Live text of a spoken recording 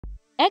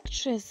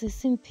Actress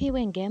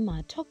Simphiwe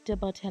Ngema talked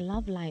about her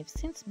love life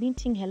since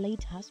meeting her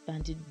late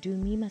husband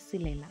Dumi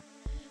Masilela,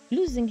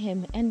 losing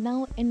him and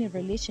now in a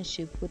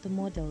relationship with the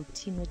model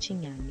Tino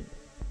Chinyani.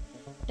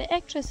 The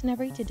actress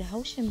narrated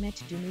how she met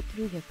Dumi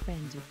through her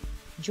friend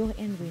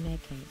Joanne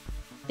Reneke.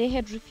 They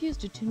had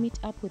refused to meet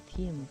up with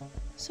him,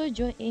 so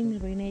Joanne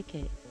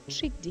Reneke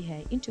tricked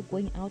her into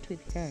going out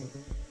with her,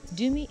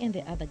 Dumi and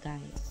the other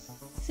guy.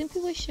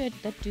 Simphiwe shared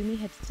that Dumi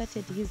had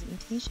started his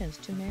intentions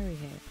to marry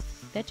her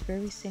that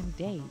very same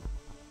day.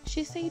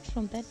 She said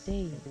from that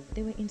day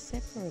they were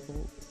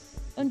inseparable.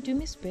 On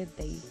Dumi's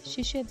birthday,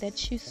 she shared that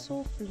she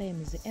saw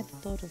flames at the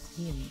thought of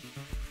him.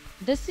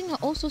 The singer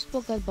also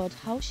spoke about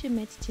how she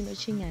met Tino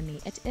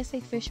Chinyani at SA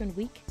Fashion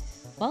Week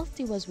whilst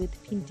he was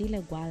with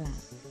Pindile Gwala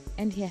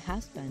and her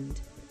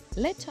husband.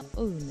 Later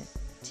on,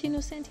 Tino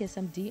sent her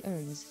some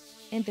DMs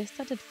and they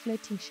started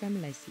flirting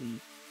shamelessly.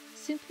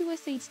 Simphiwe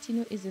said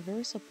Tino is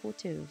very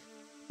supportive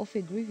of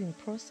a grieving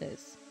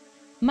process.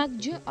 Mark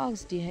J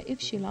asked her if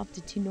she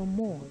loved Tino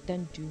more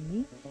than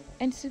Dumi,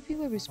 and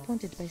Simphiwe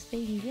responded by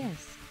saying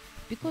yes,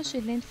 because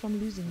she learned from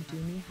losing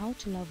Dumi how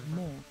to love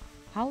more,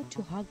 how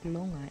to hug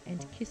longer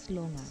and kiss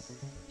longer.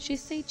 She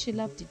said she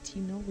loved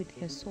Tino with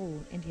her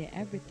soul and her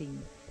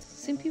everything.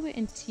 Simphiwe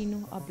and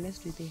Tino are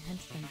blessed with a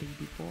handsome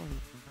baby boy.